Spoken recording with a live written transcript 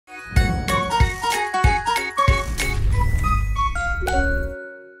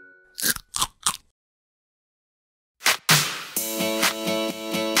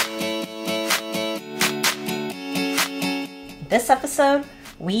this episode,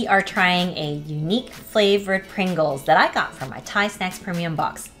 we are trying a unique flavored Pringles that I got from my ThaiSnax premium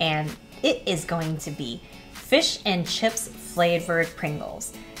box, and it is going to be fish and chips flavored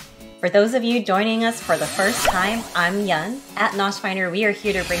Pringles. For those of you joining us for the first time, I'm Yun. At NoshFinder, we are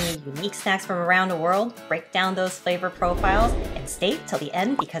here to bring you unique snacks from around the world, break down those flavor profiles, and stay till the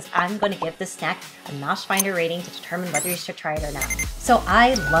end because I'm going to give this snack a NoshFinder rating to determine whether you should try it or not. So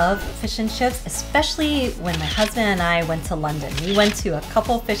I love fish and chips, especially when my husband and I went to London. We went to a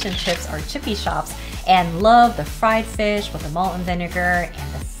couple fish and chips or chippy shops and loved the fried fish with the malt and vinegar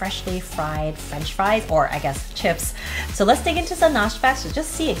and the freshly fried French fries, or I guess chips. So let's dig into some Nosh facts to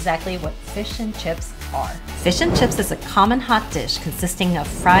just see exactly what fish and chips are. Fish and chips is a common hot dish consisting of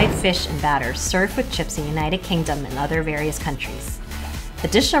fried fish and batter served with chips in the United Kingdom and other various countries. The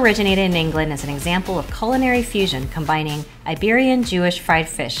dish originated in England as an example of culinary fusion combining Iberian Jewish fried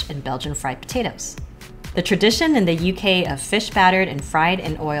fish and Belgian fried potatoes. The tradition in the UK of fish battered and fried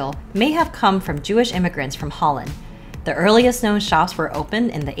in oil may have come from Jewish immigrants from Holland. The earliest known shops were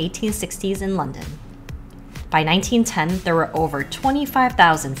opened in the 1860s in London. By 1910, there were over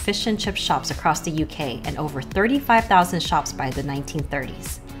 25,000 fish and chip shops across the UK and over 35,000 shops by the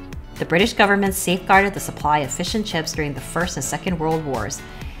 1930s. The British government safeguarded the supply of fish and chips during the First and Second World Wars,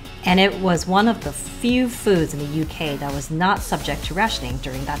 and it was one of the few foods in the UK that was not subject to rationing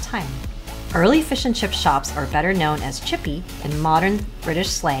during that time. Early fish and chip shops, or better known as chippy in modern British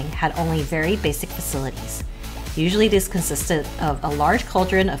slang, had only very basic facilities. Usually this consisted of a large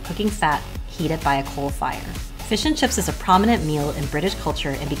cauldron of cooking fat heated by a coal fire. Fish and chips is a prominent meal in British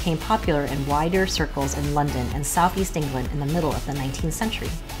culture and became popular in wider circles in London and southeast England in the middle of the 19th century.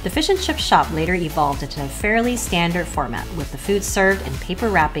 The fish and chip shop later evolved into a fairly standard format, with the food served in paper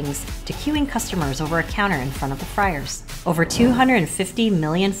wrappings to queuing customers over a counter in front of the fryers. Over 250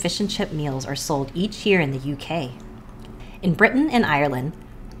 million fish and chip meals are sold each year in the UK. In Britain and Ireland,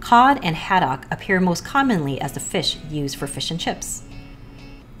 cod and haddock appear most commonly as the fish used for fish and chips.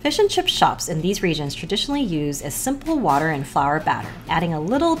 Fish and chip shops in these regions traditionally use a simple water and flour batter, adding a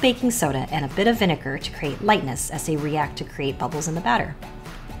little baking soda and a bit of vinegar to create lightness as they react to create bubbles in the batter.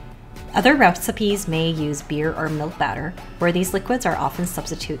 Other recipes may use beer or milk batter, where these liquids are often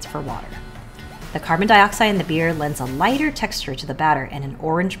substitutes for water. The carbon dioxide in the beer lends a lighter texture to the batter and an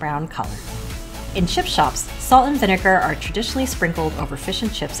orange-brown color. In chip shops, salt and vinegar are traditionally sprinkled over fish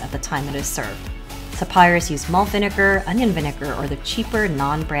and chips at the time it is served. Suppliers use malt vinegar, onion vinegar, or the cheaper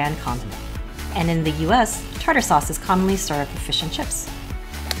non-brand condiment. And in the US, tartar sauce is commonly served with fish and chips.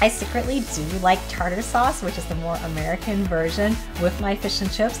 I secretly do like tartar sauce, which is the more American version, with my fish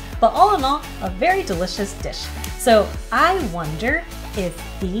and chips, but all in all, a very delicious dish. So I wonder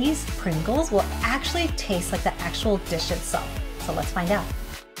if these Pringles will actually taste like the actual dish itself. So let's find out.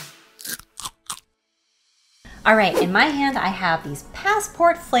 All right, in my hand, I have these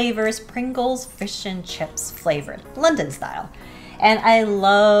Passport Flavors Pringles Fish and Chips flavored, London style. And I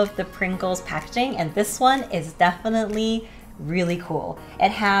love the Pringles packaging, and this one is definitely really cool.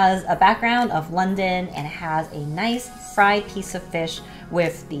 It has a background of London and it has a nice fried piece of fish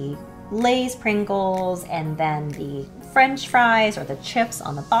with the Lay's Pringles and then the French fries or the chips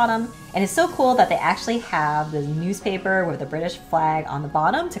on the bottom. And it's so cool that they actually have the newspaper with the British flag on the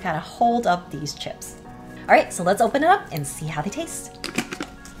bottom to kind of hold up these chips. All right, so let's open it up and see how they taste.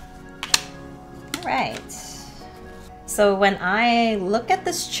 All right. So when I look at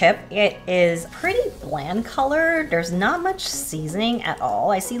this chip, it is pretty bland color. There's not much seasoning at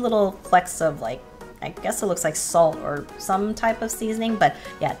all. I see little flecks of I guess it looks like salt or some type of seasoning, but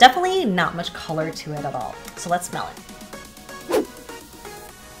yeah, definitely not much color to it at all. So let's smell it.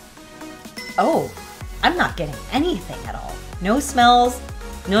 Oh, I'm not getting anything at all. No smells.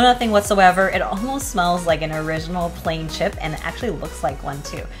 No, nothing whatsoever. It almost smells like an original plain chip, and it actually looks like one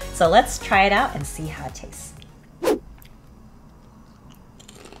too. So let's try it out and see how it tastes.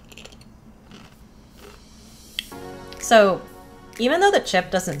 So even though the chip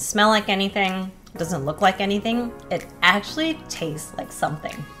doesn't smell like anything, doesn't look like anything, it actually tastes like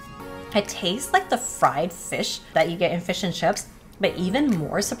something. It tastes like the fried fish that you get in fish and chips, but even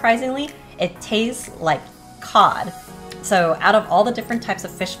more surprisingly, it tastes like cod. So out of all the different types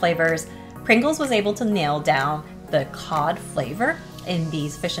of fish flavors, Pringles was able to nail down the cod flavor in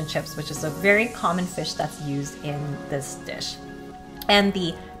these fish and chips, which is a very common fish that's used in this dish. And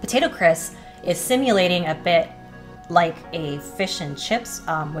the potato crisp is simulating a bit like a fish and chips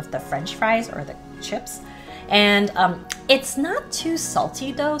with the French fries or the chips. And it's not too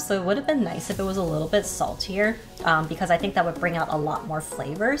salty though, so it would have been nice if it was a little bit saltier because I think that would bring out a lot more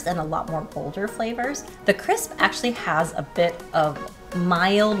flavors and a lot more bolder flavors. The crisp actually has a bit of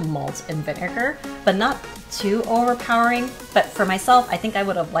mild malt and vinegar, but not too overpowering. But for myself, I think I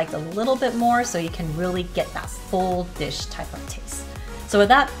would have liked a little bit more so you can really get that full dish type of taste. So with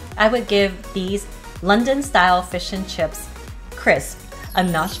that, I would give these London style fish and chips crisp a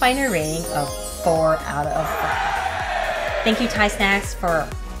NoshFinder rating of 4 out of 5. Thank you ThaiSnax for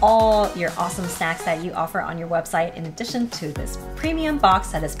all your awesome snacks that you offer on your website in addition to this premium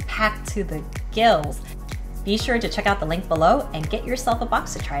box that is packed to the gills. Be sure to check out the link below and get yourself a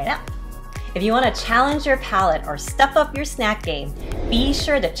box to try it out. If you want to challenge your palate or step up your snack game, be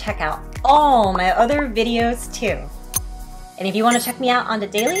sure to check out all my other videos too. And if you want to check me out on the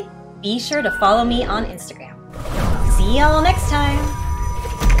daily, be sure to follow me on Instagram. See y'all next time!